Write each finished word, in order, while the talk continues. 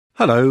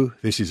Hello,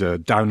 this is a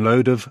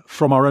download of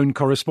From Our Own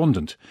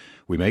Correspondent.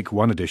 We make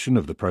one edition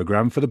of the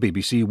programme for the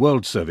BBC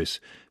World Service,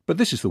 but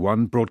this is the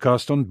one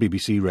broadcast on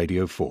BBC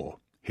Radio 4.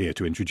 Here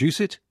to introduce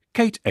it,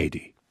 Kate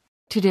Adie.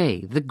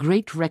 Today, the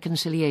great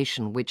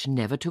reconciliation which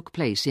never took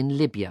place in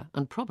Libya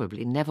and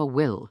probably never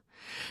will.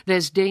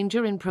 There's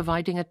danger in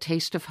providing a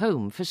taste of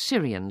home for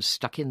Syrians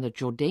stuck in the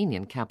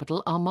Jordanian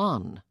capital,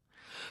 Amman.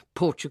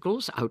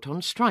 Portugal's out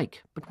on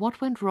strike, but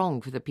what went wrong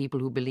for the people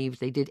who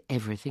believed they did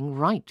everything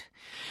right?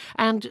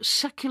 And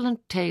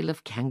succulent tale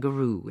of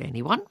kangaroo,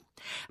 anyone?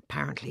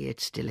 Apparently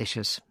it's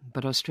delicious,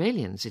 but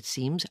Australians, it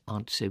seems,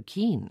 aren't so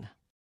keen.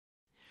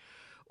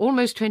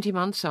 Almost 20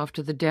 months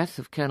after the death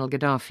of Colonel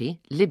Gaddafi,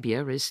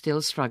 Libya is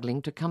still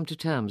struggling to come to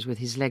terms with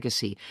his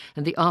legacy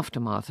and the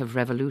aftermath of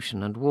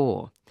revolution and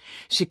war.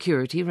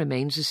 Security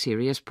remains a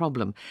serious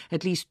problem.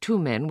 At least 2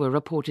 men were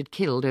reported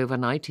killed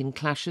overnight in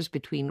clashes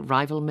between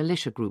rival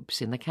militia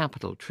groups in the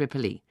capital,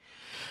 Tripoli.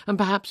 And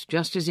perhaps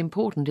just as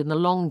important in the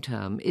long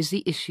term is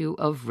the issue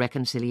of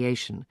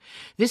reconciliation.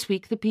 This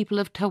week the people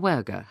of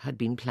Tawerga had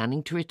been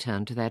planning to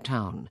return to their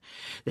town.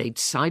 They'd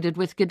sided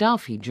with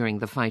Gaddafi during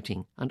the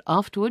fighting and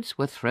afterwards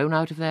were thrown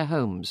out of their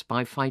homes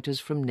by fighters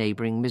from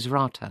neighbouring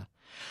Misrata.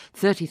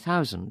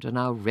 30,000 are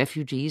now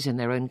refugees in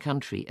their own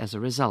country as a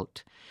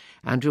result.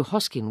 Andrew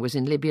Hoskin was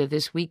in Libya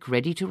this week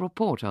ready to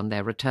report on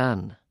their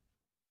return.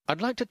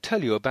 I'd like to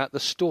tell you about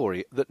the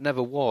story that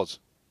never was,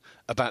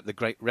 about the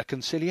great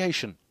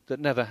reconciliation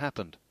that never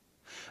happened,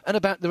 and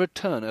about the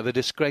return of a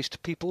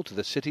disgraced people to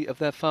the city of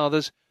their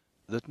fathers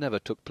that never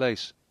took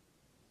place.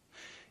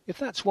 If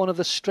that's one of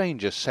the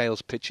strangest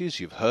sales pitches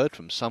you've heard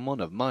from someone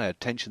of my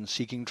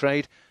attention-seeking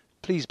trade,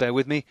 please bear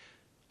with me.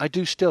 I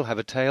do still have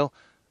a tale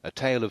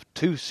of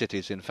 2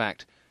 cities, in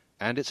fact,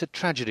 and it's a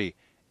tragedy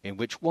in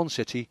which one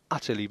city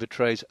utterly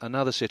betrays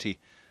another city,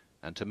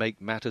 and to make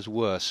matters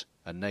worse,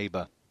 a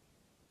neighbour.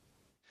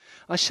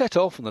 I set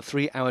off on the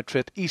 3-hour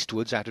trip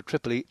eastwards out of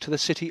Tripoli to the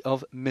city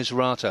of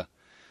Misrata.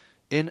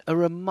 In a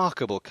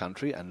remarkable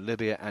country, and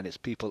Libya and its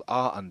people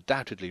are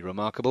undoubtedly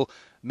remarkable,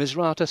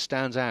 Misrata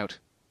stands out.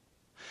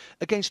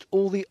 Against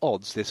all the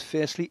odds, this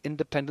fiercely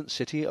independent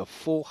city of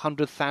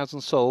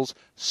 400,000 souls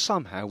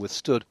somehow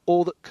withstood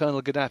all that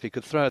Colonel Gaddafi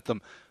could throw at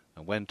them,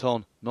 and went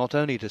on not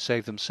only to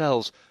save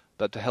themselves,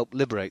 but to help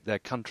liberate their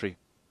country.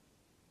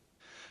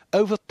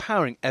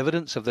 Overpowering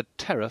evidence of the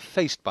terror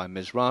faced by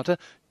Misrata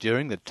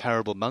during the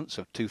terrible months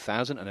of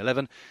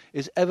 2011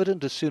 is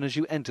evident as soon as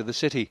you enter the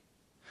city.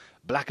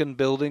 Blackened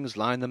buildings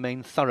line the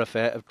main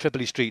thoroughfare of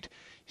Tripoli Street,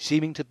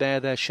 seeming to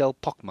bear their shell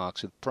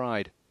pockmarks with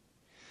pride.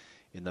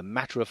 In the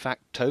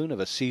matter-of-fact tone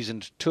of a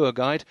seasoned tour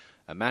guide,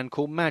 a man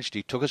called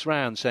Majdi took us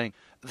round, saying,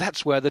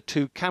 "That's where the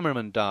 2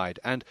 cameramen died,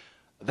 and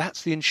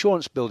that's the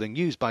insurance building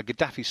used by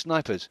Gaddafi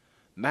snipers.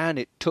 Man,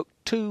 it took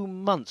 2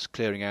 months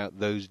clearing out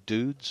those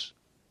dudes."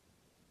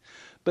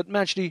 But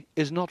Majdi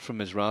is not from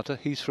Misrata,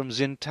 he's from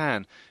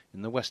Zintan,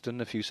 in the western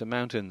Nafusa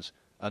Mountains,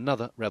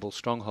 another rebel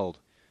stronghold.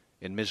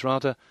 In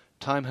Misrata,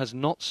 time has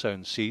not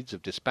sown seeds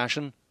of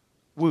dispassion.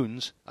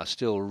 Wounds are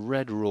still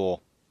red raw.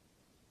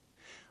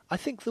 I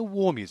think the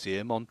War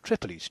Museum on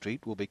Tripoli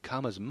Street will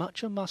become as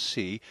much a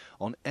must-see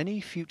on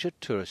any future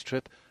tourist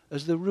trip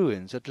as the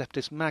ruins at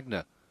Leptis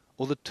Magna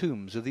or the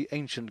tombs of the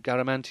ancient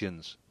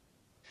Garamantians.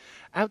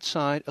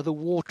 Outside are the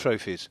war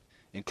trophies,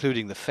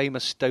 including the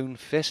famous stone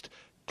fist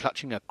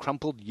clutching a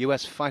crumpled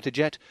US fighter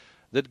jet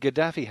that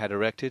Gaddafi had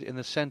erected in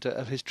the centre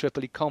of his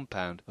Tripoli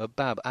compound of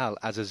Bab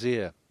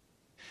al-Azazir.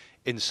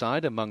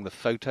 Inside, among the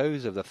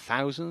photos of the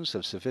thousands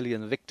of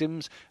civilian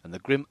victims and the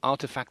grim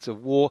artefacts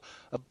of war,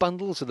 are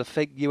bundles of the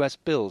fake US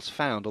bills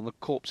found on the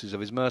corpses of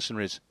his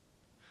mercenaries.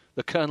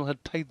 The colonel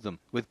had paid them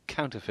with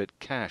counterfeit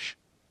cash.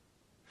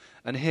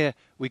 And here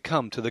we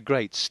come to the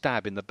great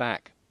stab in the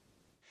back.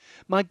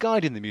 My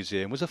guide in the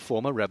museum was a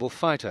former rebel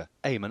fighter,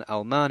 Ayman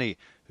al-Mani,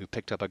 who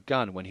picked up a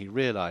gun when he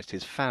realized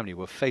his family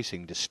were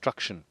facing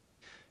destruction.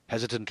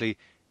 Hesitantly,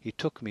 he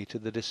took me to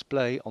the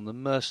display on the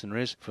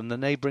mercenaries from the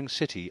neighbouring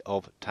city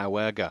of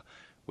Tawerga,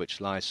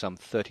 which lies some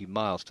 30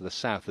 miles to the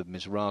south of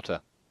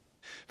Misrata.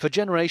 For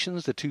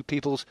generations the 2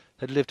 peoples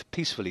had lived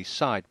peacefully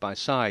side by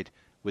side,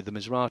 with the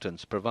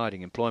Misratans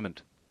providing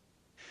employment.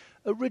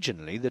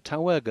 Originally the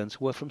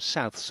Tawergans were from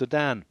South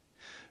Sudan.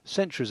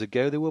 Centuries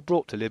ago they were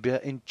brought to Libya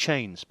in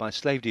chains by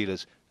slave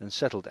dealers and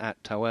settled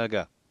at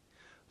Tawerga.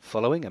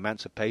 Following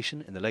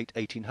emancipation in the late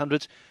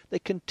 1800s, they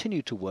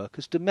continued to work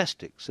as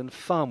domestics and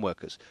farm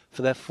workers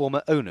for their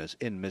former owners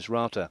in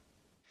Misrata.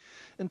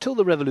 Until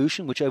the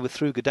revolution which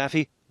overthrew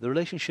Gaddafi, the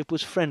relationship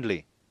was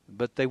friendly,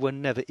 but they were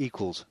never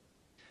equals.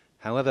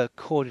 However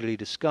cordially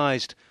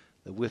disguised,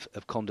 the whiff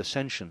of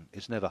condescension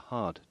is never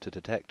hard to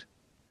detect.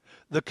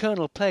 The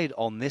colonel played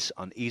on this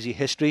uneasy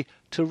history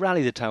to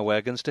rally the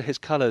Tawergans to his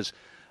colours,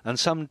 and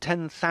some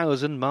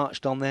 10,000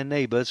 marched on their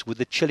neighbours with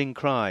the chilling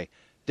cry,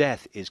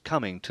 "Death is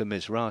coming to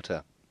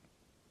Misrata."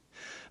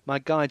 My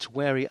guide's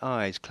wary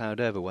eyes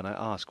cloud over when I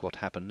ask what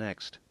happened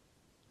next.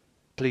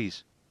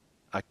 "Please,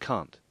 I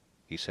can't,"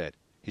 he said,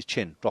 his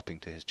chin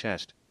dropping to his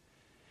chest.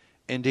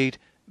 Indeed,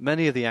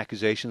 many of the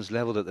accusations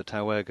levelled at the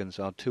Tawergans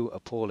are too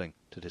appalling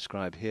to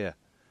describe here.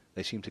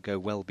 They seem to go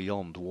well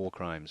beyond war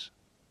crimes.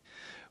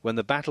 When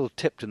the battle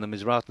tipped in the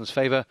Mizratans'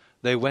 favour,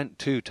 they went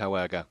to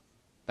Tawergha.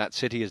 That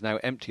city is now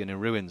empty and in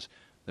ruins.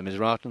 The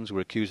Mizratans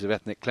were accused of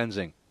ethnic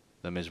cleansing.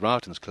 The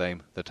Mizratans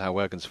claim the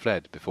Tawergans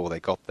fled before they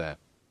got there.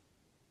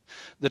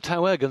 The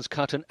Tawergans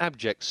cut an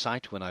abject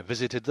sight when I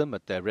visited them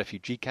at their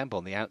refugee camp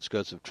on the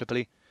outskirts of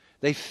Tripoli.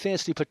 They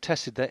fiercely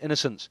protested their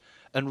innocence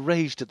and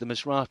raged at the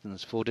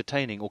Mizratans for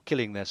detaining or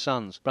killing their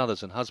sons,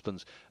 brothers and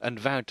husbands, and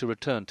vowed to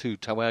return to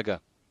Tawergha.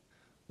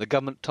 The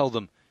government told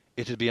them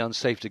it'd be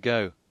unsafe to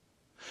go.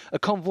 A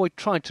convoy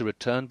tried to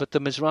return, but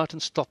the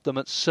Mizratans stopped them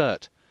at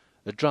Sirte,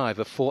 a drive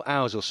of 4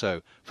 hours or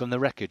so from the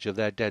wreckage of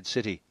their dead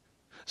city.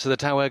 So the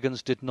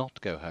Tawergans did not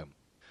go home.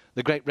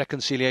 The Great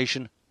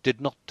Reconciliation did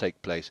not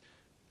take place,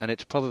 and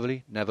it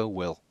probably never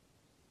will.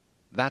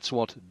 That's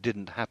what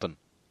didn't happen.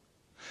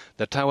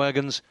 The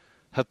Tawergans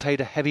have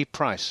paid a heavy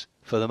price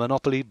for the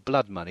monopoly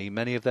blood money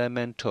many of their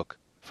men took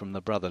from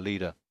the brother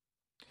leader.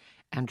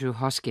 Andrew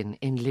Hoskin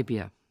in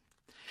Libya.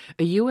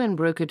 A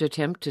UN-brokered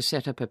attempt to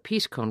set up a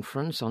peace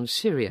conference on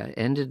Syria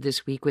ended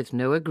this week with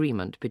no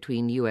agreement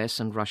between US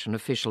and Russian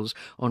officials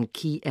on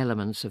key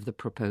elements of the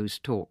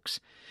proposed talks.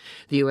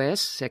 The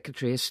US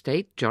Secretary of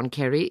State John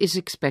Kerry is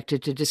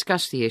expected to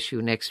discuss the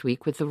issue next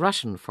week with the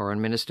Russian Foreign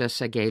Minister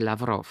Sergei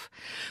Lavrov.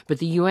 But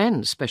the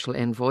UN Special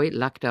Envoy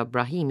Lakhdar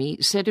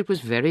Brahimi said it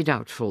was very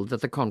doubtful that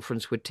the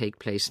conference would take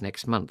place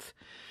next month.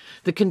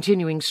 The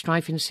continuing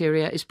strife in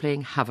Syria is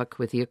playing havoc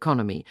with the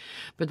economy,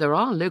 but there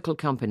are local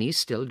companies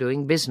still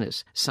doing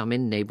business, some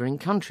in neighbouring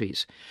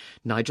countries.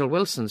 Nigel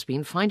Wilson's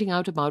been finding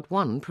out about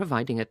one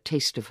providing a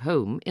taste of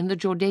home in the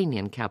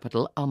Jordanian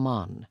capital,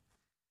 Amman.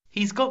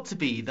 He's got to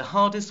be the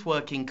hardest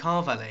working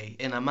car valet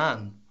in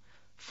Amman.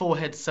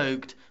 Forehead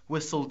soaked,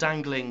 whistle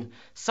dangling,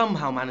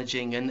 somehow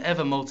managing an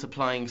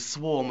ever-multiplying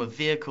swarm of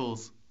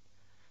vehicles.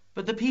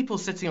 But the people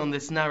sitting on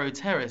this narrow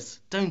terrace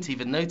don't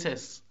even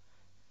notice.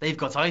 They've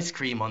got ice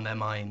cream on their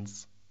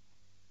minds.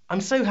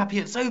 I'm so happy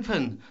it's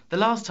open. The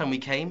last time we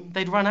came,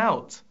 they'd run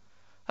out.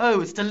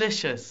 Oh, it's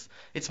delicious.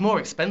 It's more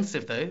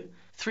expensive, though.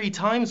 3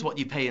 times what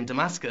you pay in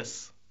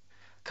Damascus.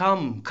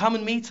 Come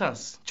and meet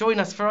us. Join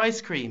us for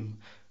ice cream.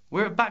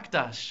 We're at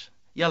Bakdash.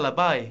 Yalla,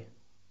 bye.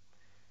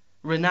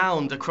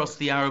 Renowned across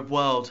the Arab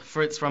world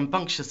for its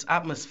rambunctious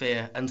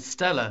atmosphere and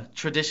stellar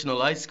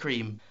traditional ice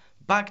cream,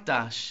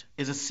 Bakdash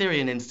is a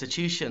Syrian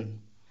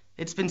institution.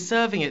 It's been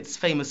serving its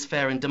famous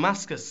fare in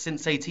Damascus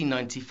since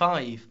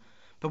 1895,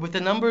 but with the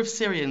number of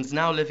Syrians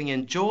now living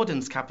in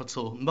Jordan's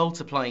capital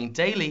multiplying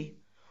daily,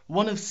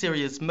 one of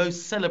Syria's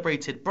most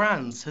celebrated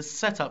brands has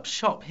set up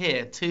shop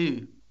here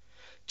too.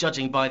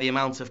 Judging by the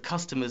amount of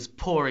customers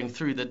pouring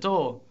through the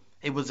door,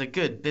 it was a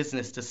good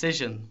business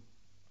decision.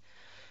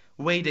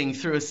 Wading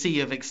through a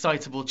sea of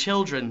excitable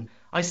children,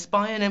 I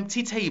spy an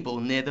empty table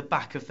near the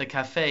back of the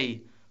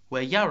cafe,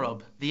 where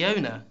Yarob, the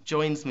owner,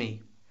 joins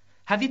me.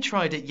 Have you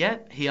tried it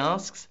yet? He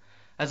asks,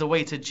 as a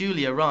waiter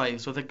Julie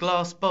arrives with a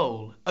glass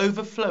bowl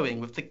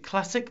overflowing with the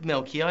classic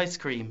milky ice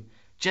cream,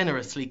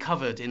 generously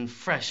covered in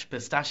fresh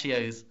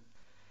pistachios.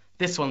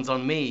 This one's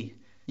on me.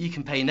 You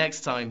can pay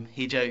next time,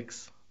 he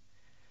jokes.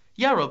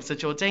 Yarob's a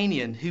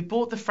Jordanian who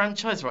bought the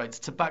franchise rights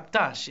to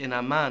Bakdash in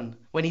Amman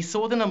when he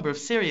saw the number of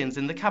Syrians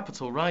in the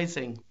capital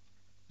rising.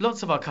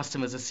 Lots of our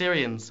customers are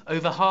Syrians,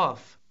 over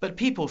half, but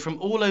people from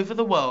all over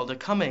the world are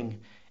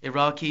coming.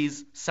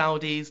 Iraqis,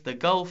 Saudis, the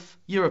Gulf,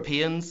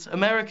 Europeans,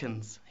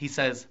 Americans, he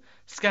says,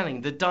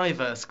 scanning the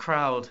diverse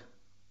crowd.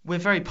 We're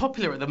very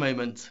popular at the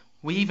moment.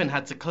 We even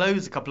had to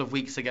close a couple of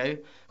weeks ago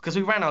because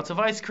we ran out of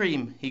ice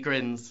cream, he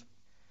grins.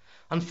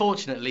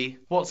 Unfortunately,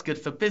 what's good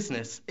for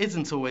business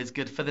isn't always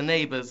good for the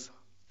neighbours.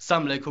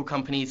 Some local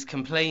companies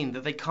complain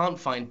that they can't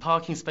find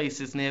parking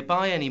spaces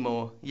nearby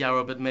anymore,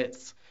 Yarob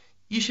admits.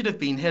 You should have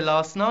been here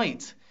last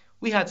night.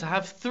 We had to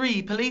have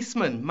 3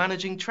 policemen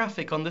managing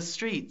traffic on the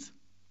street.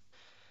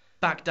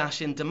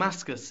 Bakdash in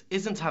Damascus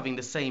isn't having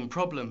the same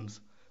problems,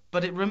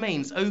 but it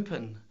remains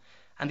open,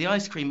 and the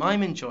ice cream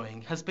I'm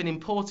enjoying has been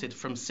imported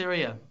from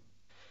Syria.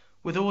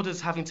 With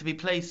orders having to be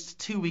placed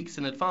 2 weeks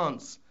in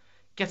advance,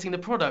 getting the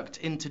product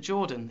into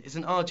Jordan is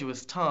an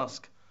arduous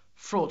task,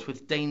 fraught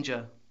with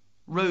danger.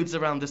 Roads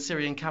around the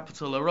Syrian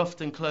capital are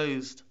often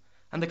closed,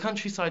 and the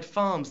countryside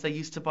farms they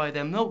used to buy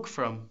their milk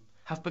from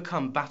have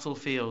become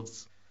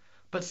battlefields.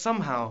 But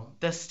somehow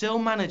they're still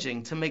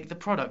managing to make the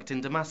product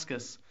in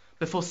Damascus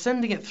before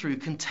sending it through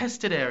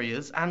contested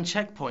areas and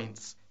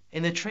checkpoints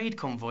in a trade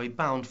convoy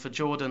bound for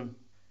Jordan.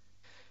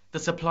 The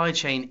supply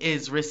chain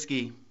is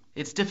risky.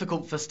 It's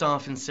difficult for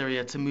staff in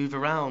Syria to move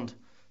around.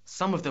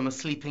 Some of them are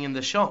sleeping in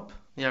the shop,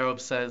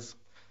 Yarob says.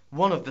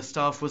 One of the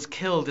staff was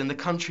killed in the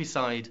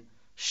countryside,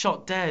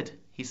 shot dead,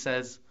 he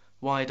says,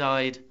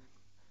 wide-eyed.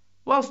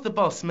 Whilst the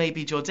boss may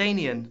be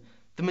Jordanian,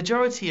 the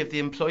majority of the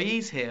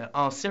employees here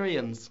are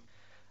Syrians.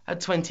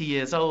 At 20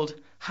 years old,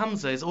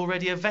 Hamza is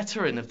already a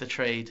veteran of the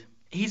trade.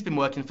 He's been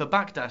working for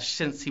Bakdash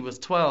since he was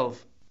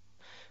 12.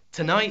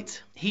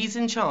 Tonight, he's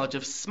in charge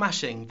of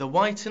smashing the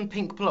white and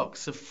pink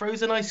blocks of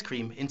frozen ice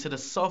cream into the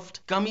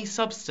soft, gummy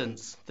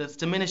substance that's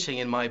diminishing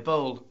in my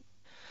bowl.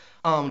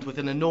 Armed with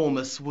an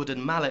enormous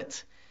wooden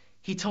mallet,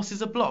 He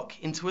tosses a block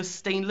into a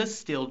stainless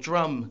steel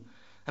drum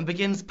and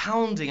begins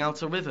pounding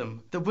out a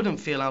rhythm that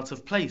wouldn't feel out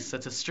of place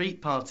at a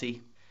street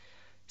party.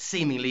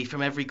 Seemingly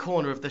from every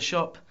corner of the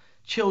shop,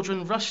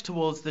 children rush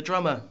towards the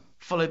drummer,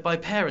 followed by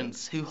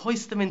parents who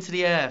hoist them into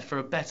the air for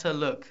a better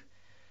look.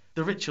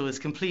 The ritual is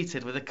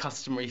completed with a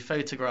customary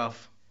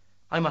photograph.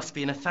 I must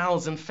be in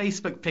 1,000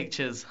 Facebook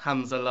pictures,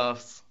 Hamza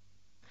laughs.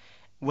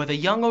 Whether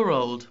young or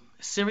old,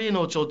 Syrian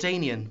or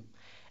Jordanian,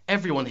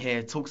 everyone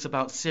here talks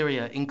about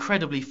Syria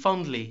incredibly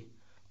fondly,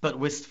 but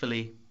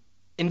wistfully.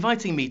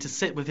 Inviting me to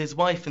sit with his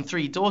wife and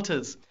 3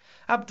 daughters,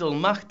 Abdul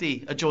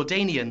Mahdi, a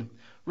Jordanian,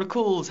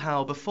 recalls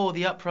how before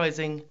the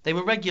uprising they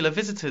were regular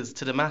visitors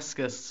to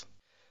Damascus.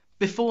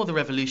 Before the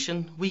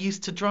revolution, we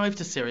used to drive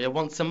to Syria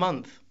once a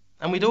month,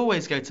 and we'd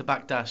always go to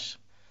Bakdash.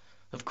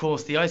 Of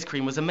course, the ice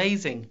cream was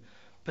amazing,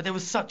 but there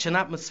was such an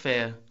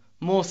atmosphere,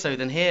 more so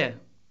than here.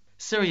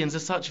 Syrians are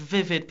such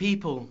vivid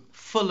people,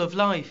 full of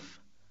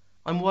life.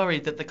 I'm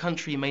worried that the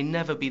country may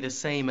never be the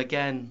same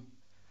again.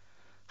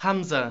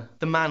 Hamza,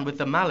 the man with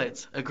the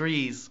mallet,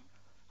 agrees.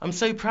 I'm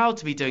so proud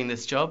to be doing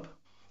this job.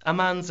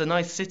 Amman's a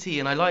nice city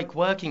and I like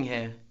working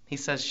here, he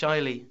says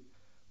shyly.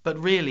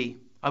 But really,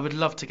 I would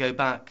love to go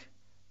back.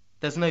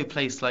 There's no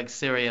place like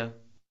Syria.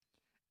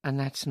 And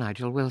that's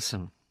Nigel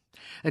Wilson.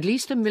 At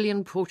least 1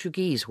 million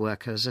Portuguese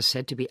workers are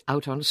said to be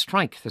out on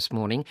strike this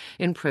morning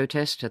in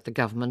protest at the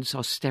government's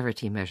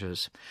austerity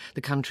measures.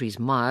 The country's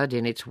mired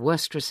in its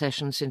worst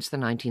recession since the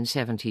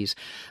 1970s,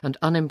 and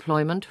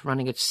unemployment,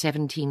 running at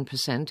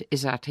 17%,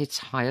 is at its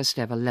highest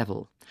ever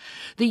level.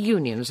 The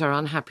unions are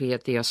unhappy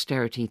at the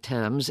austerity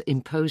terms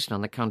imposed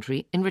on the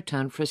country in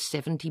return for a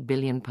 £70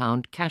 billion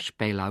cash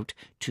bailout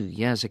 2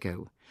 years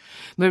ago.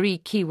 Marie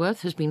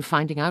Keyworth has been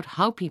finding out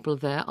how people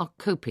there are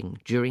coping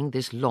during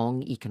this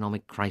long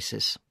economic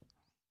crisis.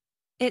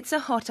 It's a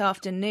hot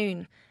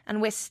afternoon,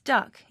 and we're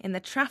stuck in the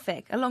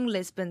traffic along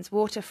Lisbon's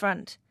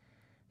waterfront.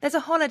 There's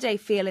a holiday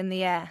feel in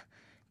the air.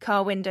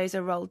 Car windows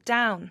are rolled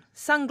down,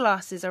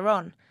 sunglasses are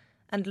on,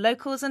 and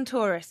locals and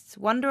tourists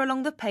wander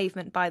along the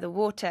pavement by the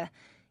water,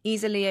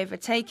 easily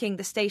overtaking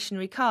the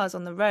stationary cars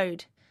on the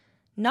road.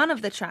 None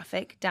of the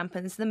traffic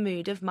dampens the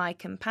mood of my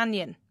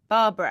companion,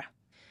 Barbara.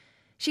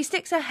 She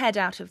sticks her head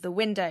out of the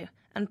window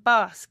and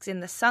basks in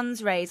the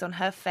sun's rays on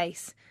her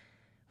face.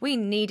 We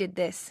needed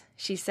this,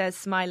 she says,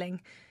 smiling.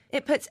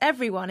 It puts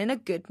everyone in a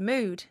good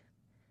mood.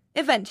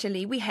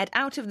 Eventually, we head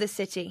out of the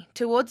city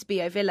towards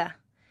Biovilla.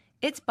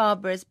 It's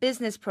Barbara's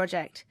business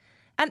project,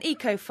 an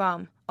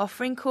eco-farm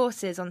offering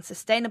courses on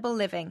sustainable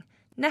living,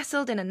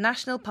 nestled in a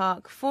national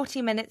park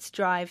 40 minutes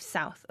drive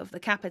south of the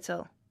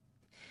capital.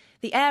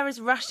 The air is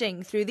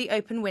rushing through the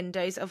open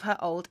windows of her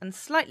old and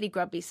slightly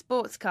grubby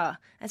sports car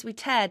as we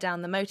tear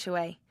down the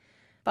motorway.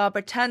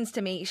 Barbara turns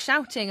to me,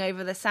 shouting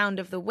over the sound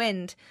of the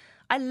wind,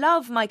 "I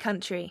love my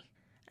country!"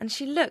 And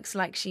she looks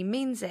like she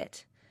means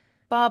it.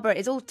 Barbara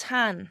is all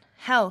tan,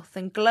 health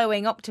and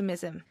glowing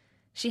optimism.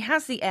 She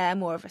has the air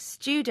more of a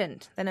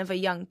student than of a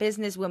young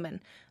businesswoman,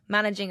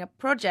 managing a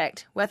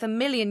project worth €1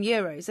 million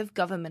of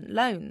government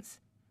loans.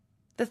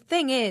 The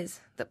thing is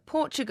that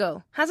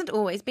Portugal hasn't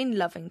always been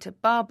loving to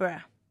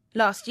Barbara.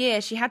 Last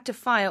year, she had to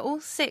fire all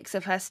 6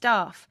 of her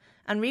staff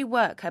and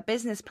rework her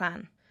business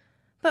plan.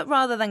 But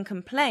rather than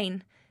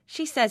complain,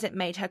 she says it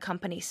made her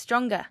company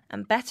stronger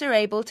and better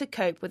able to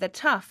cope with a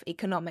tough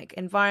economic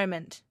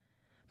environment.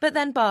 But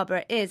then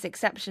Barbara is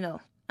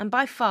exceptional, and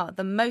by far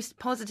the most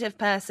positive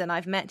person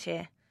I've met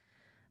here.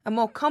 A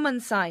more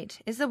common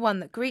sight is the one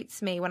that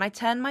greets me when I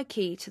turn my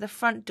key to the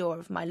front door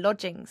of my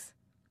lodgings.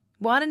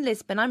 While in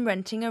Lisbon, I'm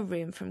renting a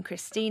room from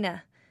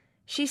Christina.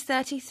 She's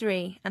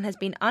 33 and has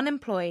been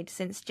unemployed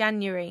since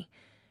January.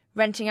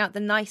 Renting out the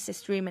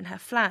nicest room in her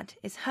flat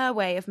is her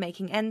way of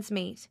making ends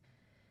meet.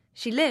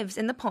 She lives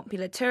in the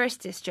popular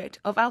tourist district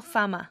of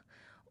Alfama,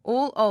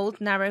 all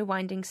old narrow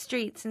winding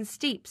streets and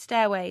steep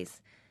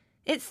stairways.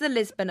 It's the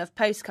Lisbon of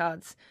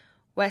postcards,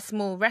 where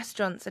small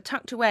restaurants are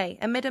tucked away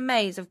amid a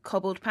maze of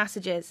cobbled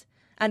passages,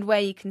 and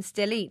where you can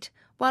still eat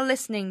while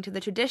listening to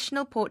the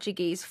traditional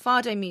Portuguese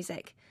fado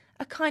music,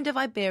 a kind of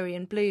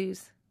Iberian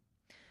blues.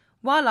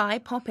 While I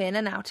pop in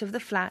and out of the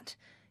flat,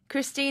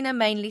 Christina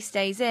mainly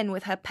stays in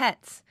with her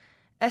pets,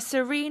 a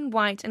serene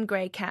white and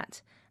grey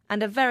cat,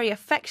 and a very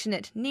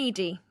affectionate,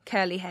 needy,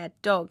 curly-haired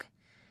dog.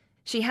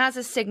 She has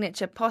a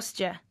signature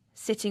posture,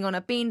 sitting on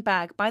a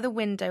beanbag by the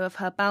window of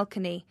her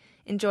balcony,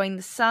 enjoying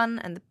the sun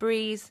and the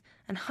breeze,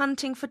 and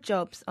hunting for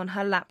jobs on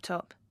her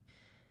laptop.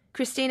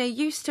 Christina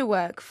used to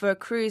work for a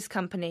cruise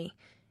company.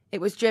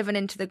 It was driven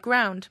into the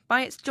ground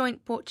by its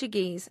joint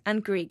Portuguese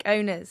and Greek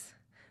owners.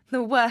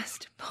 The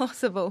worst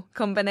possible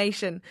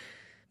combination.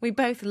 We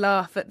both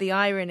laugh at the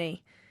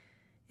irony.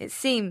 It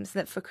seems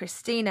that for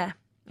Christina,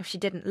 if she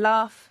didn't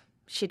laugh,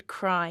 she'd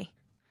cry.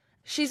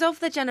 She's of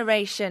the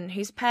generation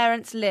whose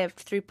parents lived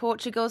through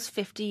Portugal's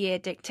 50-year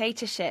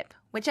dictatorship,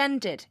 which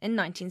ended in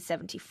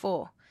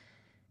 1974.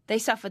 They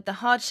suffered the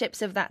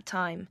hardships of that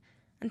time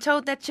and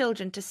told their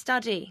children to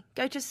study,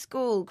 go to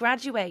school,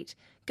 graduate,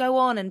 go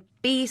on and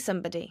be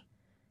somebody.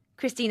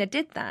 Christina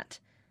did that.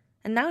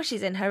 And now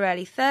she's in her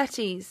early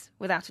 30s,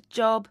 without a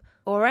job,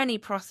 or any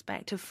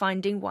prospect of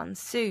finding one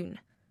soon.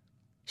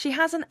 She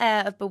has an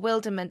air of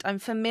bewilderment I'm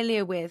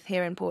familiar with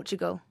here in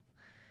Portugal.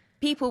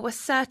 People were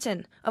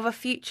certain of a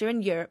future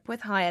in Europe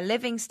with higher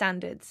living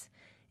standards.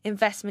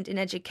 Investment in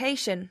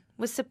education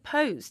was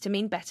supposed to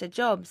mean better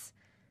jobs.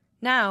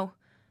 Now,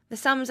 the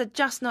sums are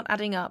just not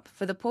adding up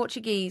for the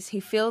Portuguese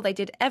who feel they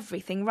did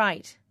everything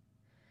right.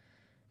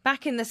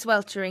 Back in the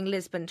sweltering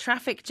Lisbon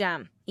traffic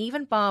jam,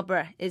 even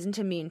Barbara isn't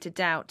immune to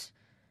doubt.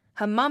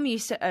 Her mum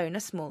used to own a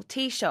small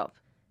tea shop,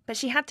 but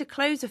she had to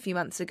close a few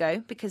months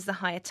ago because the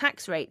higher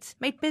tax rates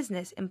made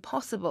business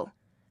impossible.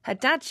 Her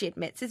dad, she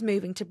admits, is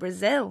moving to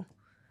Brazil.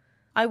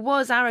 I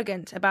was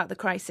arrogant about the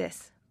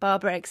crisis,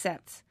 Barbara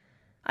accepts.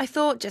 I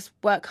thought just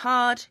work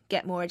hard,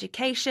 get more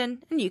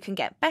education, and you can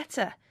get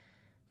better.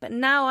 But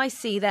now I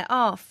see there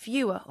are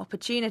fewer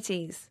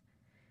opportunities.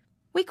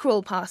 We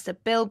crawl past a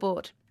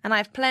billboard, and I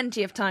have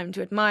plenty of time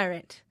to admire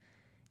it.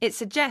 It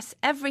suggests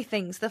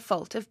everything's the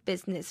fault of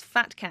business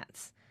fat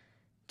cats.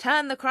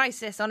 Turn the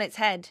crisis on its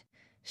head,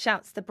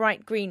 shouts the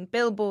bright green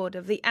billboard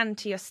of the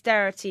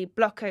anti-austerity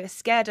Bloco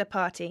Esquerda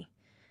party.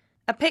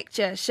 A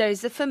picture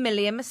shows the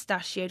familiar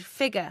mustachioed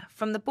figure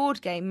from the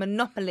board game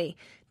Monopoly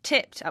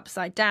tipped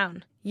upside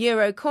down,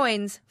 euro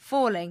coins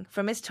falling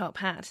from his top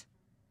hat.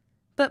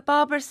 But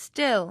Barbara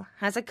still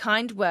has a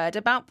kind word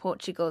about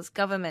Portugal's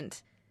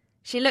government.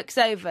 She looks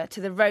over to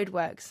the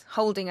roadworks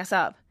holding us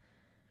up.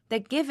 They're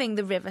giving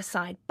the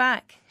riverside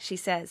back, she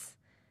says.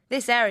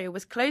 This area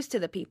was closed to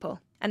the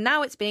people, and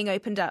now it's being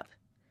opened up.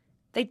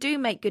 They do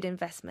make good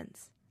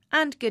investments,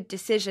 and good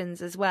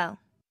decisions as well.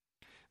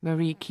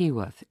 Marie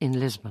Keyworth in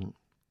Lisbon.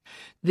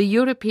 The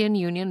European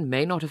Union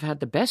may not have had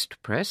the best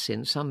press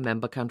in some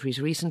member countries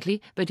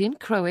recently, but in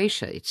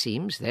Croatia, it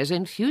seems, there's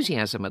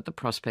enthusiasm at the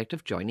prospect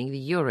of joining the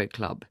Euro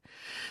Club.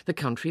 The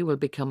country will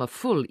become a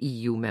full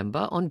EU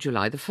member on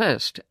July the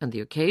 1st, and the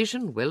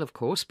occasion will, of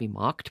course, be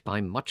marked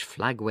by much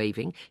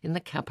flag-waving in the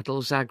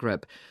capital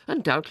Zagreb,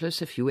 and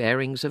doubtless a few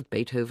airings of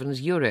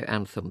Beethoven's Euro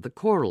anthem, the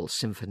Choral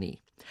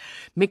Symphony.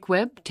 Mick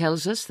Webb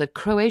tells us that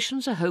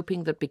Croatians are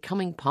hoping that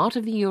becoming part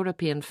of the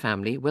European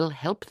family will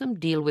help them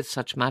deal with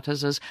such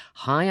matters as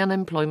high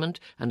unemployment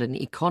and an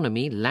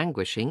economy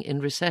languishing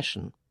in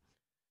recession.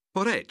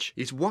 Poreč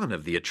is one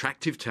of the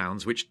attractive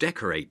towns which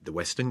decorate the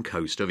western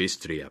coast of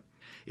Istria.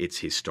 Its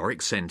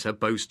historic centre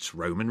boasts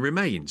Roman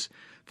remains,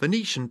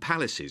 Venetian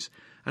palaces,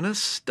 and a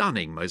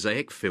stunning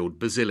mosaic-filled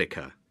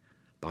basilica.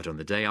 But on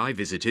the day I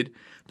visited,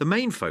 the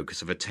main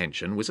focus of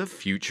attention was a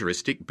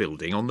futuristic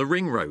building on the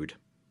ring road.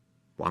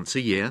 Once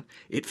a year,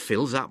 it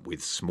fills up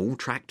with small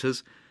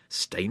tractors,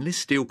 stainless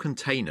steel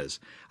containers,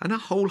 and a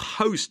whole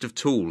host of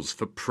tools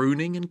for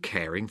pruning and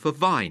caring for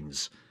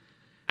vines.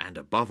 And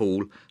above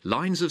all,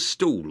 lines of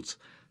stalls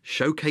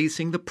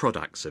showcasing the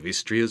products of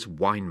Istria's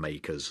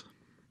winemakers.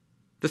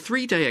 The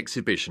 3-day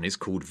exhibition is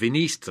called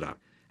Vinistra,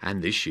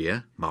 and this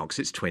year marks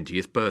its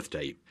 20th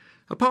birthday.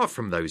 Apart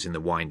from those in the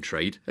wine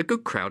trade, a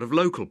good crowd of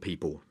local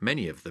people,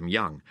 many of them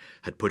young,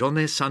 had put on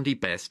their Sunday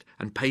best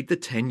and paid the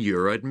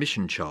 €10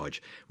 admission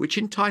charge, which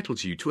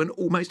entitles you to an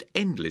almost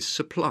endless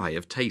supply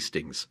of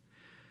tastings.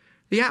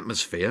 The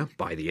atmosphere,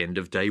 by the end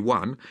of day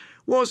one,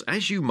 was,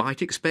 as you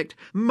might expect,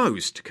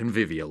 most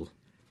convivial.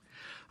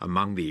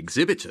 Among the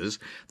exhibitors,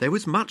 there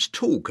was much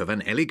talk of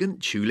an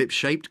elegant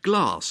tulip-shaped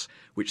glass,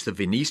 which the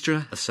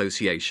Vinistra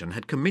Association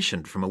had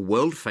commissioned from a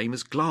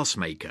world-famous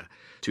glassmaker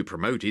to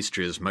promote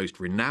Istria's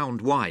most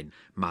renowned wine,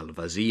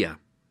 Malvasia.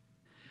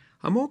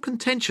 A more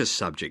contentious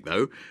subject,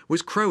 though,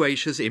 was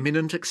Croatia's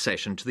imminent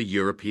accession to the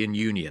European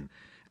Union,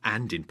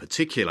 and in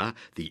particular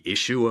the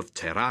issue of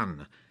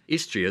Teran,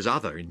 Istria's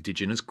other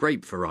indigenous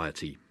grape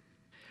variety.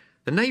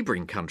 The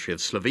neighbouring country of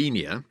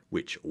Slovenia,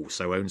 which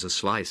also owns a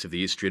slice of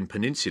the Istrian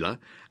peninsula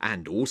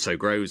and also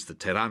grows the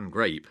Teran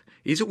grape,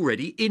 is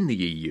already in the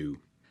EU.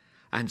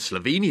 And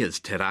Slovenia's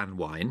Teran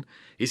wine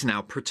is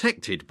now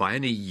protected by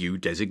an EU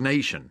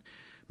designation,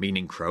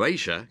 meaning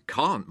Croatia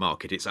can't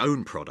market its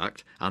own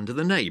product under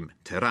the name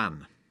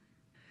Teran.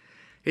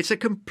 It's a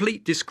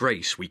complete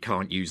disgrace we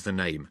can't use the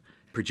name,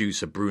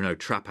 producer Bruno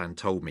Trapan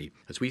told me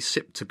as we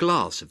sipped a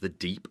glass of the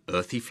deep,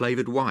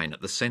 earthy-flavoured wine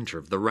at the centre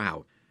of the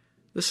row.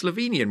 The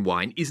Slovenian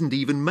wine isn't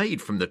even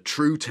made from the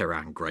true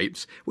Teran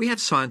grapes. We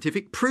have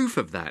scientific proof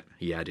of that,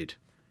 he added.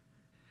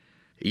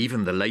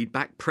 Even the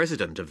laid-back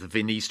president of the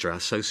Vinistra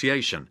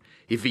Association,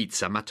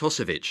 Ivica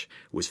Matosevic,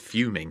 was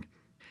fuming.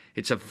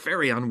 It's a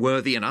very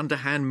unworthy and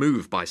underhand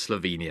move by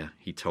Slovenia,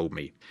 he told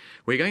me.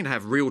 We're going to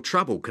have real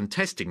trouble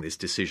contesting this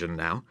decision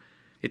now.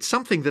 It's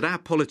something that our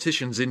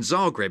politicians in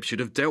Zagreb should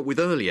have dealt with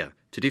earlier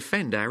to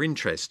defend our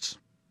interests.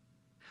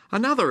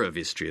 Another of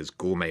Istria's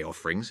gourmet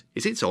offerings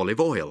is its olive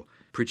oil,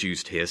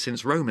 produced here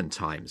since Roman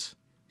times.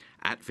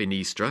 At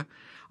Vinistra,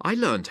 I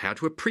learned how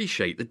to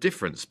appreciate the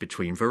difference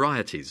between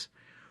varieties,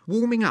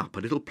 warming up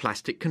a little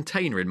plastic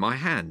container in my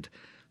hand,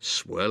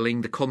 swirling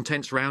the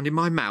contents round in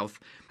my mouth,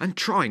 and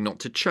trying not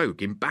to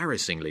choke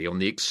embarrassingly on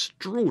the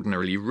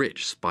extraordinarily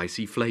rich,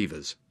 spicy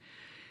flavours.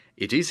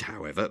 It is,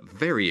 however,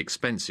 very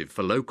expensive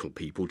for local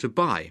people to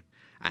buy,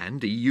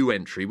 and EU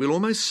entry will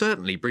almost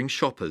certainly bring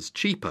shoppers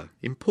cheaper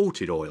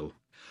imported oil.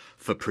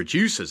 For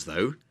producers,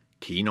 though,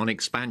 keen on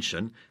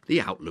expansion, the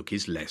outlook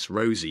is less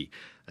rosy,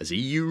 as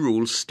EU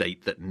rules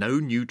state that no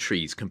new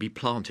trees can be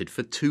planted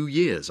for 2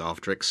 years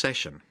after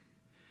accession.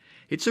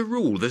 It's a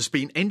rule that's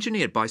been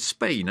engineered by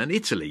Spain and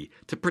Italy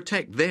to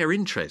protect their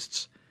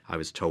interests, I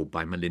was told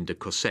by Melinda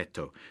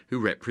Cossetto, who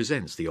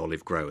represents the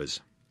olive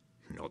growers.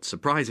 Not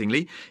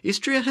surprisingly,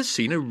 Istria has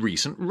seen a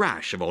recent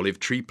rash of olive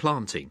tree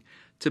planting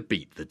to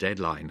beat the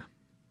deadline.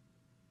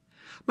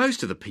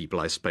 Most of the people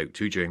I spoke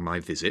to during my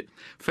visit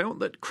felt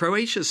that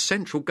Croatia's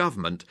central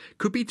government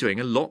could be doing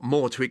a lot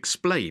more to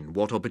explain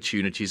what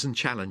opportunities and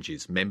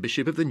challenges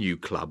membership of the new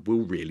club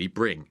will really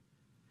bring.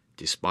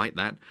 Despite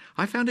that,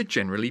 I found a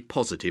generally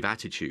positive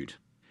attitude.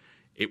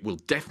 It will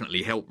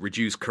definitely help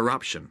reduce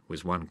corruption,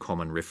 was one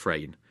common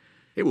refrain.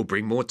 It will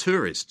bring more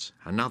tourists,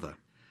 another.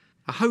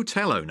 A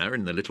hotel owner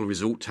in the little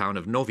resort town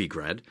of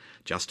Novigrad,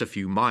 just a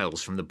few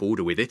miles from the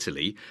border with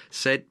Italy,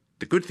 said,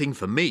 "The good thing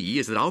for me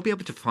is that I'll be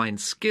able to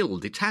find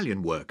skilled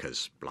Italian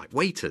workers, like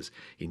waiters,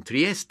 in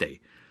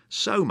Trieste,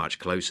 so much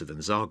closer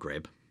than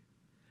Zagreb."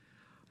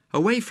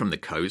 Away from the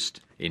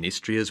coast, in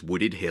Istria's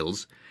wooded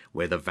hills,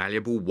 where the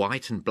valuable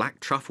white and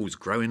black truffles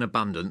grow in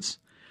abundance,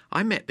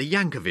 I met the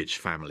Jankovic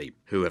family,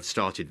 who have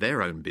started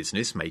their own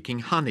business making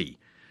honey,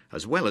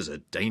 as well as a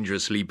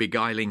dangerously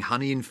beguiling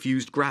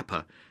honey-infused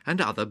grappa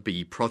and other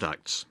bee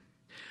products.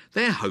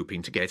 They're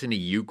hoping to get an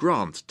EU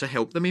grant to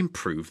help them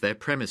improve their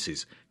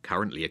premises,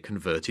 currently a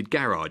converted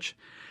garage,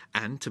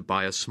 and to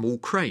buy a small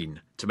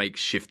crane to make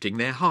shifting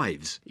their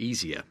hives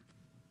easier.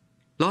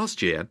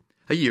 Last year,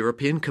 a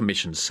European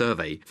Commission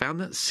survey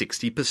found that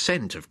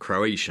 60% of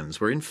Croatians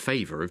were in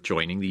favour of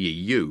joining the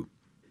EU.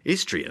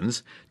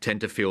 Istrians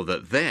tend to feel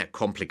that their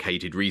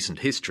complicated recent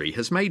history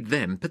has made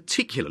them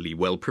particularly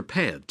well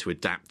prepared to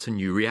adapt to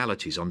new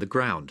realities on the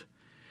ground.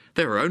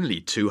 There are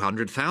only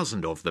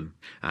 200,000 of them,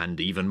 and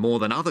even more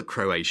than other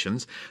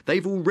Croatians,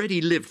 they've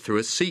already lived through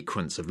a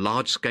sequence of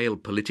large-scale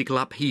political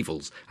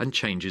upheavals and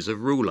changes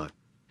of ruler.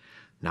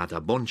 Nada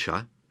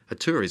Boncha, a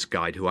tourist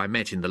guide who I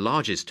met in the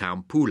largest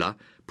town, Pula,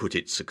 put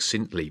it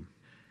succinctly.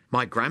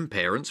 "My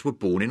grandparents were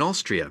born in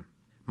Austria,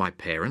 my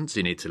parents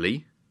in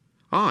Italy.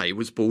 I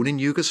was born in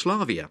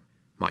Yugoslavia,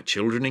 my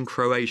children in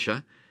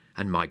Croatia,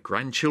 and my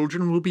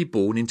grandchildren will be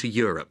born into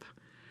Europe.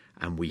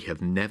 And we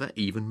have never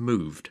even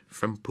moved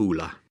from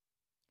Pula."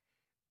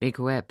 Big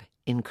web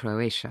in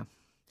Croatia.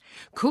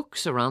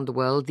 Cooks around the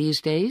world these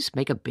days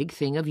make a big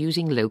thing of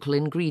using local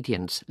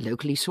ingredients,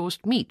 locally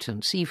sourced meat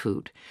and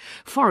seafood.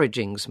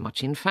 Foraging's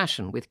much in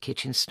fashion, with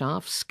kitchen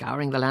staff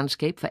scouring the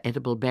landscape for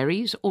edible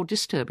berries or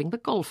disturbing the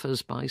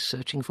golfers by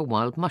searching for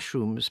wild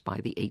mushrooms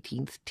by the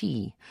 18th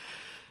tee.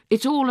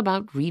 It's all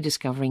about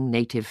rediscovering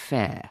native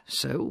fare.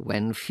 So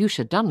when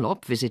Fuchsia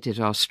Dunlop visited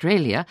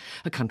Australia,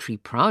 a country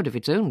proud of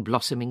its own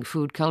blossoming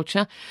food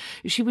culture,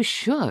 she was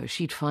sure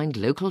she'd find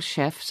local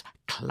chefs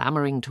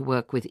clamouring to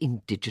work with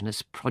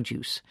indigenous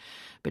produce.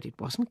 But it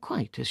wasn't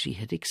quite as she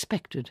had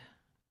expected.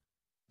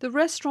 The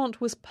restaurant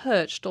was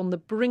perched on the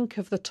brink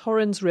of the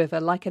Torrens River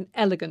like an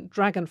elegant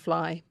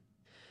dragonfly.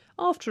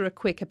 After a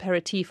quick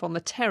aperitif on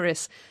the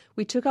terrace,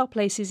 we took our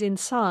places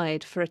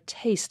inside for a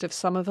taste of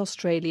some of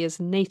Australia's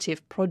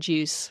native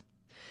produce.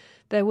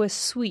 There were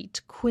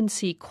sweet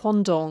quincy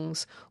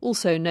quandongs,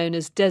 also known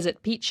as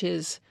desert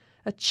peaches,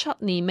 a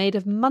chutney made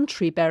of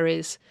muntry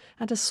berries,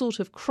 and a sort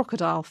of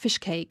crocodile fish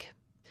cake.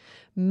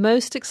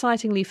 Most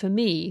excitingly for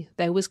me,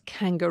 there was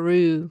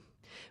kangaroo.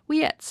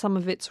 We ate some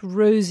of its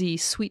rosy,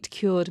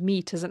 sweet-cured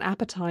meat as an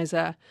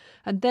appetizer,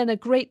 and then a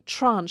great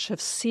tranche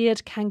of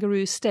seared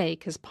kangaroo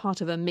steak as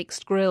part of a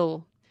mixed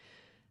grill.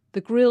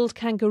 The grilled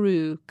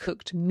kangaroo,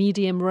 cooked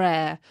medium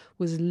rare,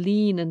 was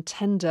lean and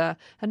tender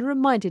and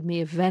reminded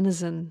me of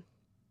venison.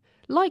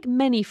 Like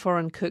many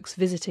foreign cooks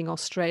visiting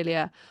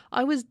Australia,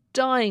 I was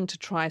dying to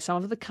try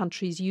some of the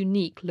country's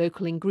unique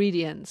local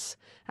ingredients,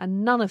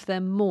 and none of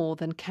them more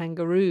than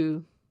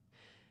kangaroo.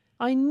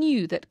 I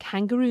knew that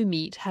kangaroo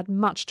meat had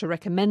much to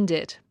recommend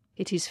it.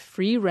 It is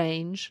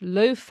free-range,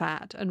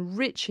 low-fat and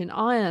rich in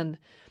iron.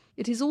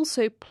 It is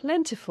also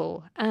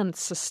plentiful and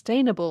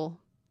sustainable.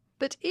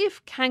 But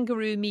if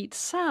kangaroo meat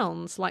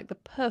sounds like the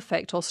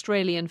perfect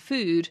Australian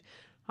food,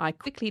 I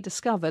quickly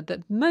discovered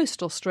that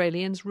most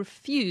Australians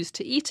refuse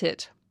to eat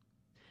it.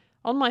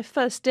 On my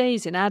first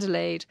days in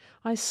Adelaide,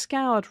 I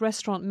scoured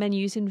restaurant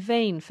menus in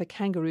vain for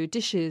kangaroo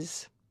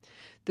dishes.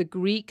 The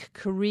Greek,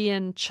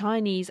 Korean,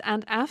 Chinese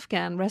and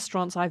Afghan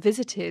restaurants I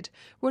visited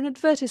were an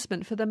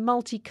advertisement for the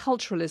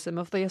multiculturalism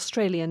of the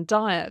Australian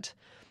diet,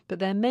 but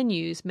their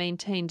menus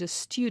maintained a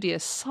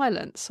studious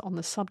silence on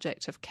the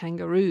subject of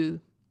kangaroo.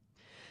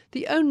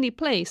 The only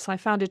place I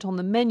found it on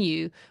the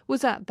menu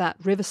was at that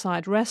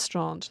riverside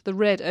restaurant, the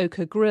Red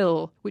Ochre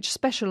Grill, which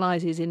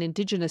specialises in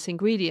indigenous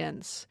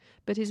ingredients,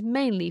 but is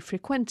mainly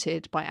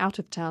frequented by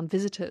out-of-town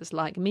visitors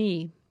like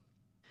me.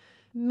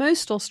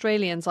 Most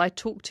Australians I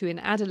talked to in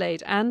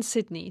Adelaide and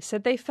Sydney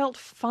said they felt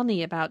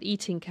funny about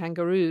eating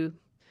kangaroo.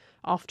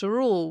 After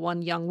all,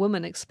 one young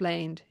woman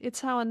explained,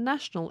 it's our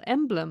national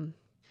emblem.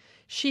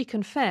 She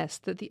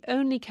confessed that the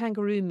only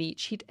kangaroo meat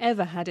she'd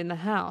ever had in the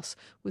house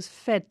was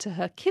fed to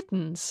her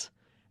kittens,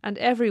 And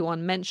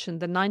everyone mentioned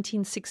the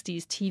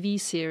 1960s TV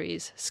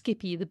series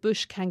Skippy the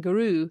Bush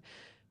Kangaroo,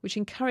 which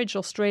encouraged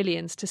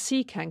Australians to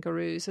see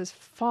kangaroos as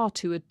far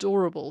too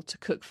adorable to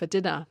cook for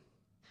dinner.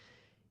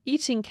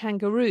 Eating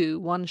kangaroo,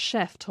 one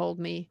chef told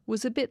me,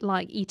 was a bit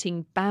like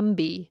eating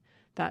Bambi,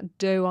 that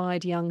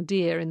doe-eyed young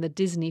deer in the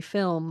Disney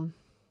film.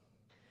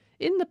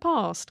 In the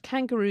past,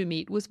 kangaroo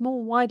meat was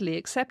more widely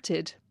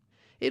accepted.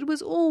 It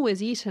was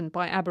always eaten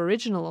by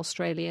Aboriginal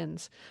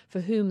Australians, for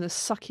whom the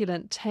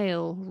succulent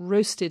tail,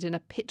 roasted in a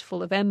pit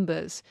full of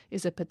embers,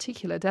 is a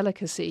particular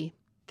delicacy.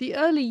 The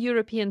early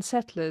European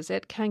settlers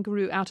ate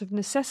kangaroo out of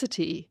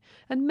necessity,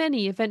 and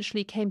many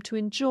eventually came to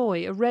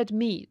enjoy a red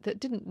meat that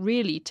didn't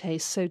really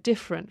taste so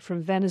different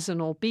from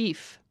venison or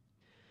beef.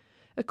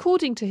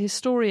 According to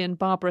historian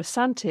Barbara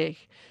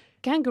Santig,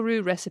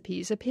 kangaroo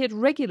recipes appeared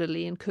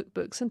regularly in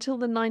cookbooks until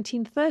the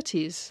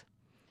 1930s.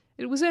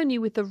 It was only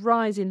with the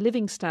rise in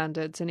living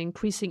standards and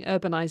increasing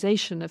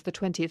urbanisation of the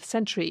 20th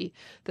century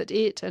that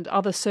it and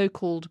other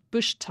so-called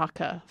bush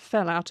tucker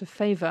fell out of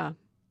favour.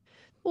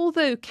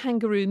 Although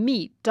kangaroo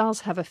meat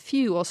does have a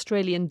few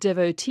Australian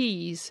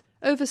devotees,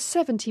 over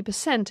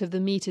 70% of the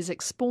meat is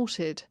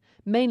exported,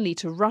 mainly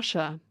to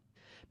Russia.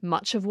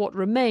 Much of what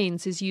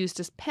remains is used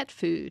as pet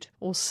food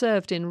or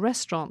served in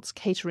restaurants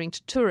catering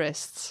to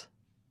tourists.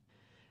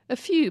 A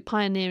few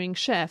pioneering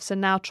chefs are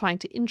now trying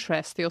to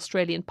interest the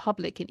Australian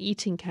public in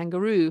eating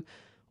kangaroo,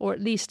 or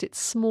at least its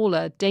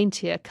smaller,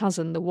 daintier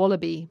cousin, the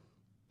wallaby.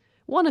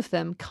 One of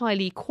them,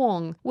 Kylie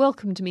Kwong,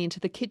 welcomed me into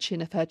the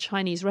kitchen of her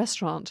Chinese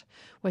restaurant,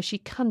 where she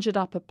conjured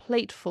up a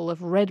plateful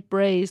of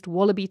red-braised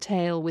wallaby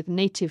tail with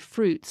native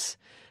fruits,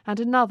 and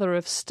another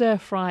of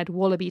stir-fried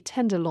wallaby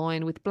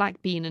tenderloin with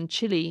black bean and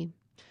chilli.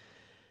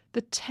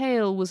 The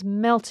tail was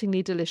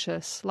meltingly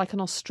delicious, like an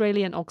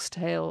Australian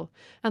oxtail,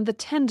 and the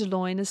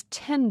tenderloin as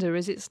tender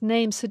as its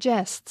name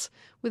suggests,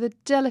 with a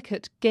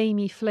delicate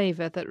gamey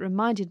flavour that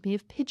reminded me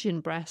of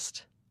pigeon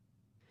breast.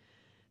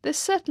 There's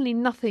certainly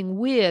nothing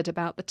weird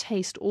about the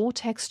taste or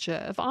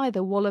texture of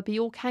either wallaby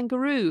or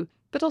kangaroo,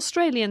 but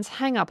Australians'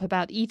 hang-up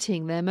about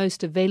eating their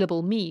most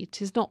available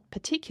meat is not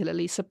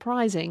particularly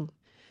surprising.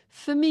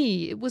 For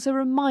me, it was a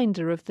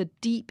reminder of the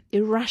deep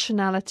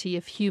irrationality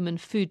of human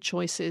food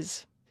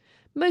choices.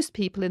 Most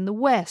people in the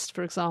West,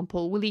 for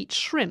example, will eat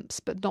shrimps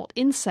but not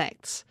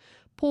insects,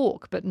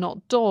 pork but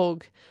not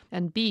dog,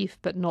 and beef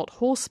but not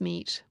horse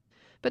meat.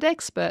 But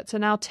experts are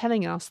now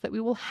telling us that we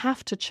will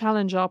have to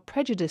challenge our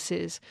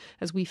prejudices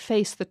as we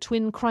face the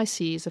twin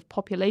crises of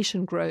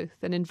population growth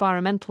and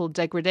environmental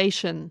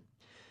degradation.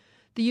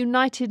 The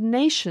United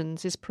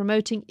Nations is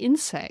promoting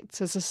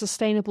insects as a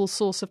sustainable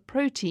source of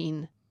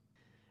protein.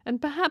 And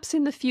perhaps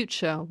in the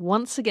future,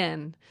 once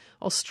again,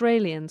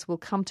 Australians will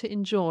come to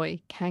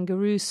enjoy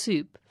kangaroo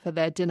soup for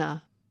their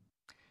dinner.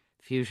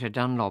 Fuchsia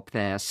Dunlop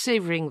there,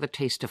 savouring the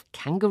taste of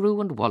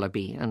kangaroo and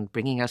wallaby and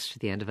bringing us to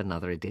the end of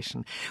another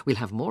edition. We'll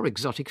have more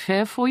exotic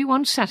fare for you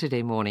on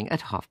Saturday morning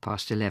at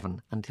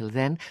 11:30. Until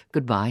then,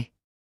 goodbye.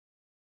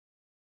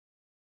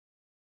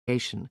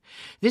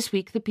 This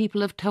week the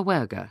people of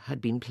Tawerga had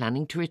been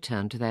planning to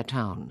return to their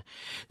town.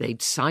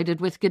 They'd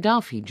sided with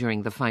Gaddafi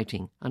during the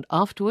fighting and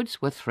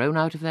afterwards were thrown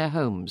out of their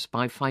homes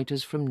by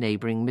fighters from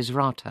neighbouring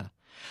Misrata.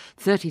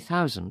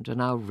 30,000 are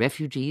now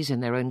refugees in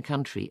their own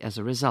country as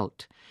a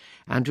result.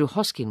 Andrew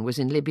Hoskin was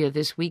in Libya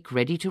this week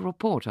ready to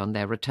report on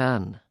their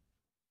return.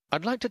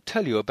 I'd like to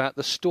tell you about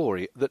the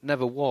story that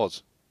never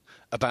was,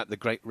 about the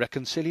great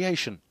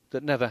reconciliation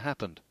that never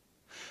happened,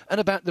 and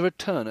about the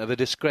return of a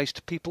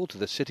disgraced people to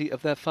the city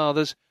of their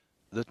fathers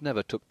that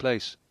never took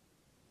place.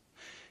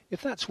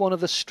 If that's one of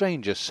the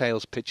strangest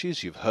sales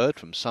pitches you've heard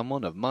from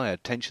someone of my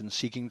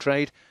attention-seeking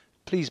trade,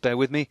 please bear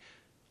with me.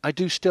 I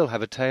do still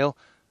have a tale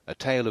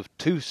of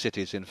two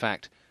cities, in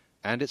fact,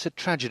 and it's a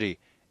tragedy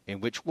in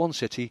which one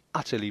city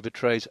utterly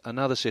betrays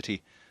another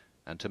city,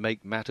 and to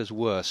make matters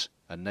worse,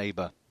 a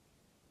neighbour.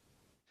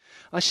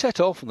 I set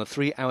off on the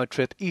 3-hour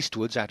trip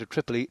eastwards out of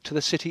Tripoli to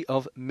the city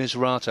of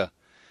Misrata.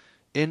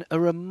 In a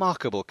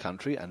remarkable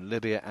country, and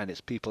Libya and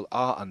its people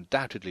are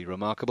undoubtedly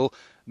remarkable,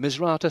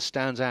 Misrata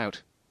stands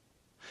out.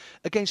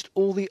 Against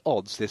all the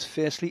odds, this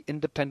fiercely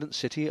independent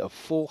city of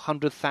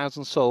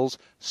 400,000 souls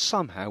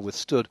somehow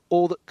withstood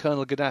all that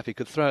Colonel Gaddafi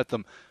could throw at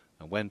them,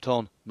 and went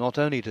on not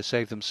only to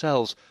save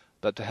themselves,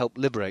 but to help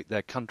liberate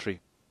their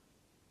country.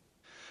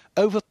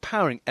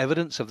 Overpowering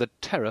evidence of the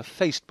terror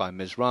faced by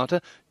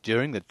Misrata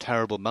during the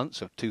terrible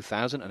months of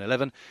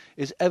 2011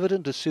 is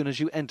evident as soon as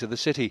you enter the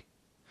city.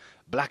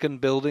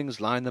 Blackened buildings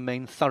line the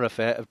main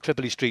thoroughfare of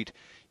Tripoli Street,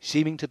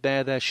 seeming to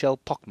bear their shell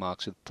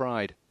pockmarks with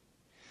pride.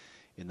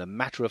 In the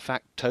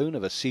matter-of-fact tone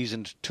of a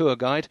seasoned tour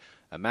guide,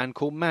 a man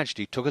called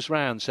Majdi took us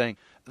round, saying,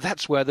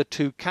 "That's where the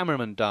 2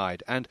 cameramen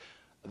died," and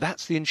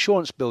 "That's the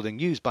insurance building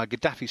used by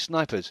Gaddafi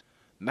snipers.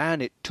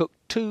 Man, it took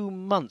 2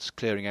 months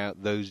clearing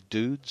out those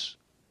dudes."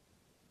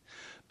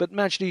 But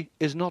Majdi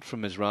is not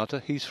from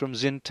Misrata, he's from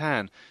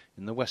Zintan,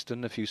 in the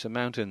western Nafusa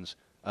Mountains,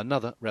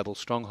 another rebel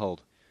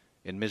stronghold.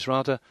 In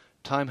Misrata,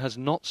 time has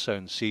not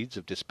sown seeds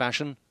of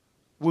dispassion.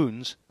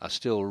 Wounds are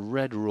still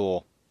red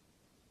raw.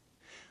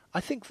 I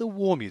think the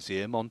War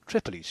Museum on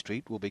Tripoli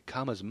Street will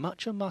become as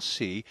much a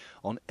must-see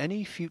on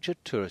any future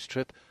tourist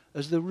trip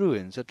as the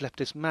ruins at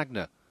Leptis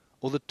Magna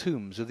or the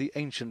tombs of the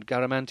ancient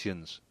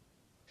Garamantians.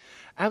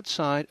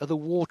 Outside are the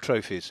war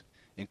trophies,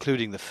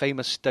 including the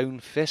famous stone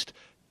fist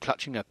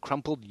clutching a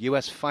crumpled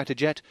US fighter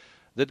jet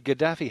that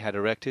Gaddafi had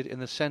erected in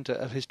the centre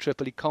of his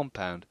Tripoli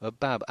compound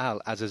of Bab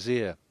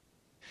al-Azazir.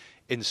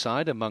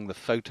 Inside, among the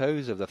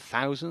photos of the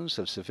thousands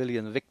of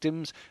civilian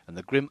victims and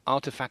the grim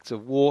artefacts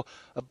of war,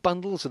 are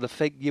bundles of the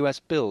fake US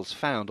bills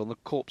found on the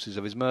corpses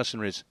of his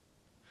mercenaries.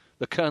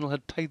 The colonel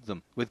had paid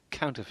them with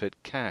counterfeit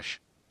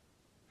cash.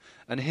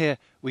 And here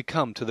we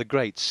come to the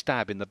great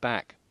stab in the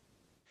back.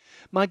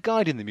 My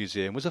guide in the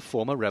museum was a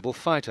former rebel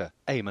fighter,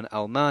 Ayman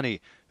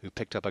al-Mani, who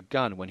picked up a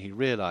gun when he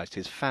realized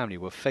his family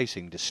were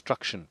facing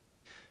destruction.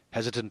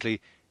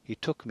 Hesitantly, he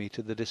took me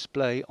to the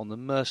display on the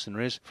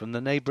mercenaries from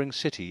the neighbouring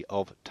city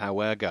of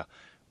Tawerga,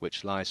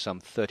 which lies some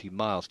 30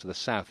 miles to the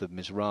south of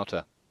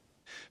Misrata.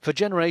 For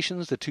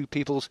generations the two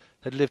peoples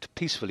had lived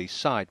peacefully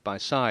side by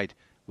side,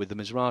 with the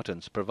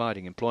Misratans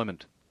providing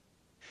employment.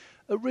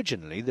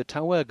 Originally the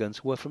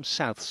Tawergans were from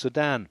South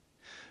Sudan.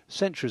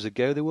 Centuries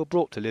ago they were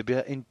brought to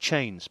Libya in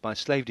chains by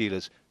slave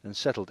dealers and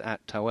settled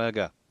at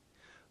Tawerga.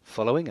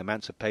 Following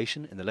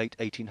emancipation in the late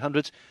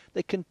 1800s,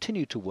 they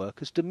continued to work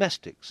as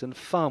domestics and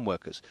farm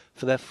workers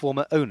for their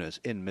former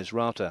owners in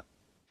Misrata.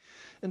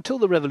 Until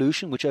the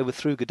revolution which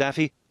overthrew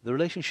Gaddafi, the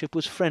relationship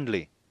was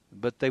friendly,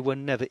 but they were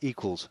never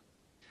equals.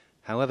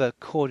 However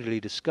cordially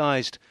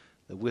disguised,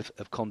 the whiff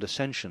of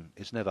condescension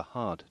is never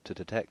hard to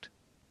detect.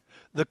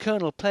 The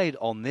colonel played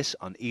on this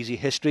uneasy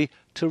history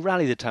to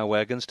rally the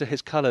Tawergans to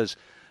his colours,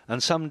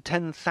 and some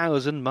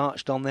 10,000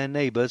 marched on their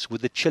neighbours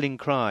with the chilling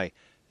cry,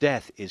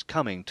 "Death is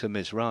coming to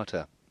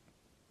Misrata."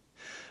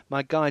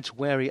 My guide's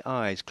wary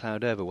eyes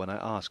cloud over when I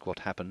ask what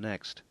happened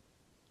next.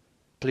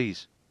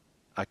 "Please,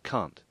 I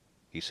can't,"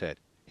 he said,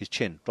 his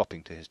chin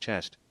dropping to his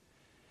chest.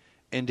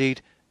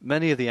 Indeed,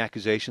 many of the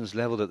accusations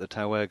levelled at the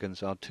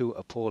Tawergans are too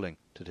appalling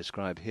to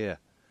describe here.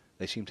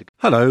 They seem to...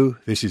 Hello,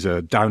 this is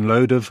a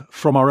download of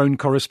From Our Own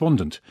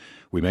Correspondent.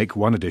 We make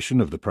one edition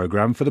of the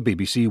programme for the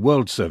BBC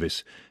World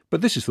Service,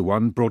 but this is the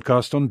one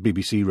broadcast on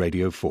BBC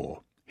Radio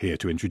 4. Here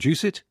to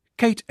introduce it,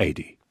 Kate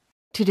Adie.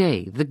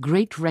 Today, the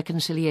great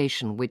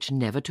reconciliation which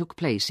never took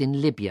place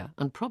in Libya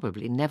and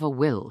probably never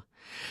will.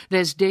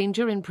 There's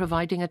danger in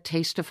providing a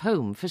taste of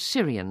home for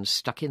Syrians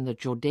stuck in the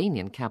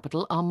Jordanian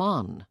capital,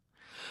 Amman.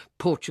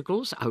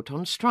 Portugal's out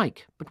on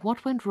strike, but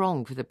what went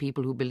wrong for the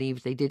people who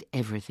believed they did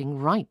everything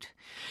right?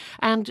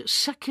 And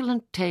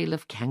succulent tale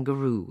of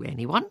kangaroo,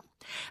 anyone?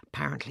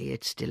 Apparently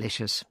it's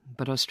delicious,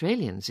 but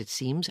Australians, it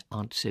seems,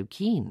 aren't so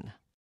keen.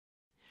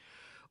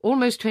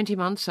 Almost 20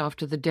 months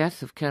after the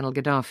death of Colonel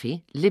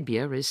Gaddafi,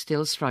 Libya is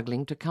still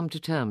struggling to come to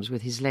terms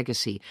with his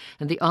legacy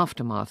and the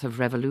aftermath of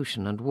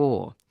revolution and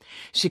war.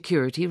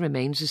 Security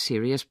remains a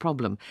serious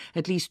problem.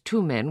 At least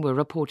 2 men were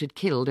reported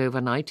killed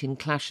overnight in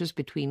clashes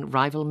between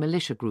rival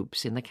militia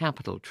groups in the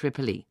capital,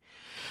 Tripoli.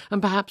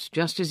 And perhaps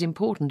just as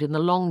important in the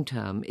long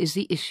term is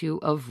the issue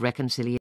of reconciliation.